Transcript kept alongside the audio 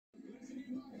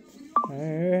Hey,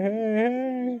 hey,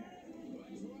 hey.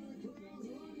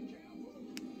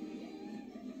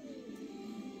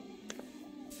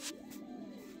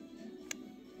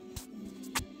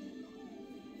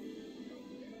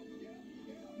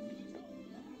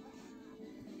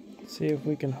 See if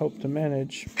we can hope to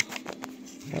manage.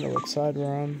 I wonder what side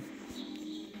we're on.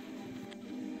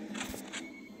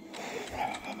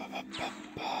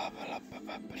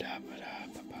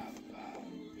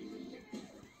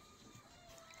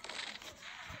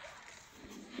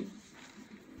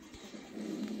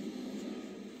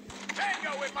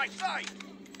 Tango in my sight!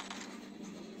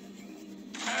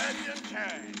 And in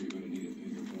tag!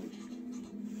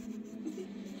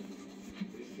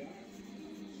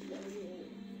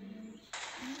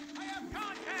 I have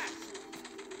contact!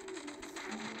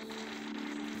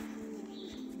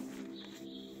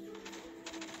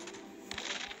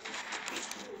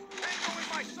 Tango in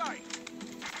my sight!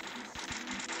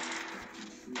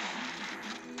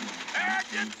 And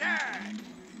in tag!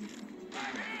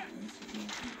 I'm in!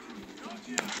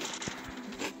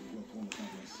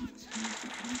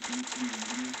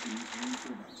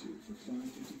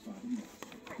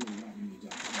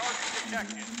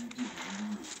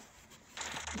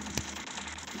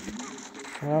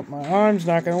 Well, my arm's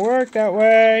not gonna work that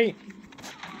way.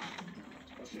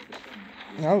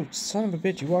 Oh, son of a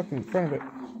bitch, you walked in front of it.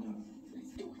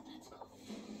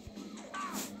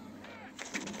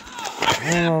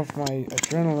 I don't know if my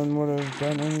adrenaline would have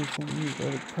done anything,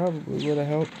 but it probably would have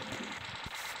helped.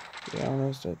 To be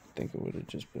honest, I think it would have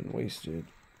just been wasted.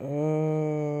 I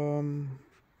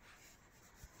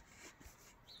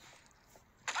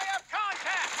have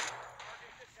contact!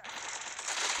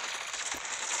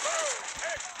 Boom!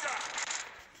 Headshot!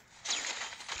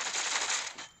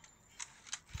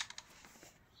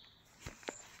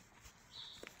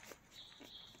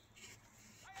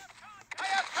 I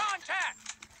have contact!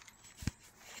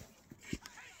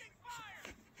 Taking fire!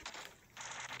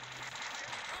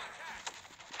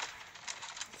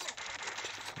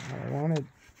 I wanted.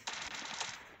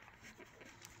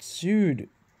 Dude,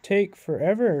 take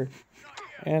forever.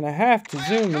 And I have to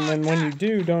zoom, and then when you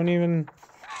do, don't even.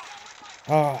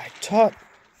 Oh, I thought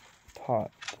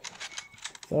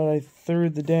I threw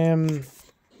the damn.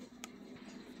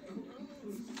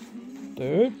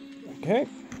 Dude, okay.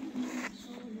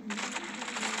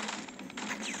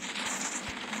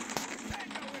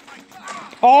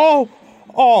 Oh,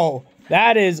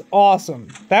 that is awesome.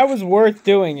 That was worth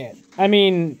doing it. I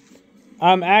mean,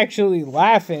 I'm actually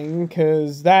laughing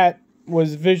because that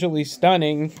was visually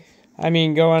stunning. I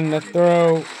mean, going to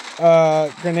throw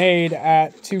a grenade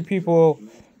at two people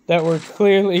that were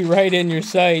clearly right in your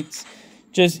sights,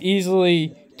 just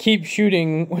easily keep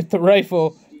shooting with the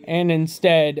rifle, and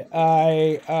instead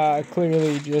I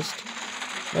clearly just,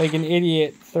 like an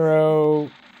idiot,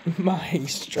 throw my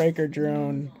striker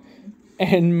drone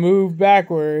and move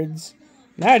backwards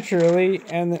naturally,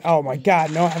 and then, oh my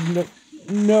god, no, I have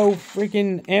no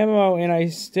freaking ammo, and I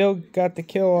still got the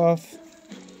kill off.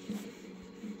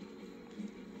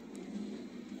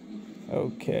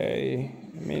 Okay,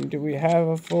 I mean, do we have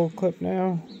a full clip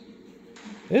now?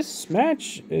 This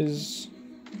match is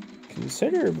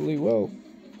considerably well.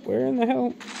 Where in the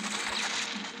hell?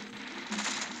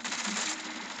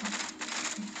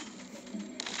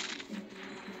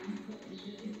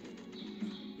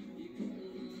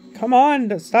 Come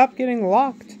on, stop getting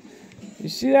locked. You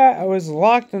see that? I was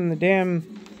locked in the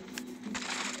damn...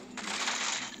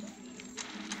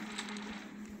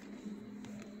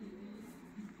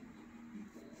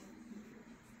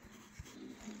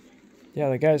 Yeah,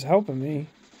 the guy's helping me.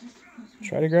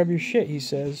 Try to grab your shit, he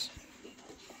says.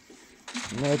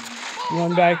 Let's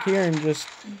run back here and just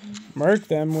murk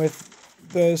them with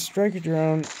the striker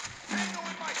drone.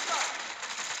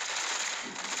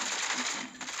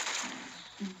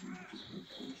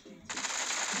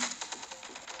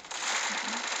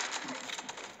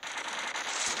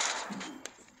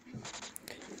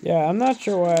 Yeah, I'm not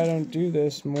sure why I don't do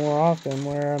this more often,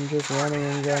 where I'm just running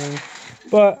and gunning.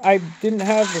 But I didn't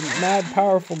have a mad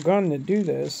powerful gun to do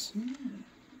this.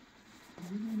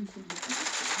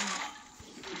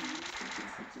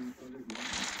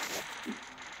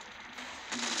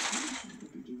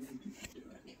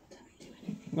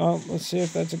 Well, let's see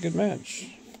if that's a good match.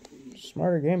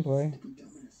 Smarter gameplay.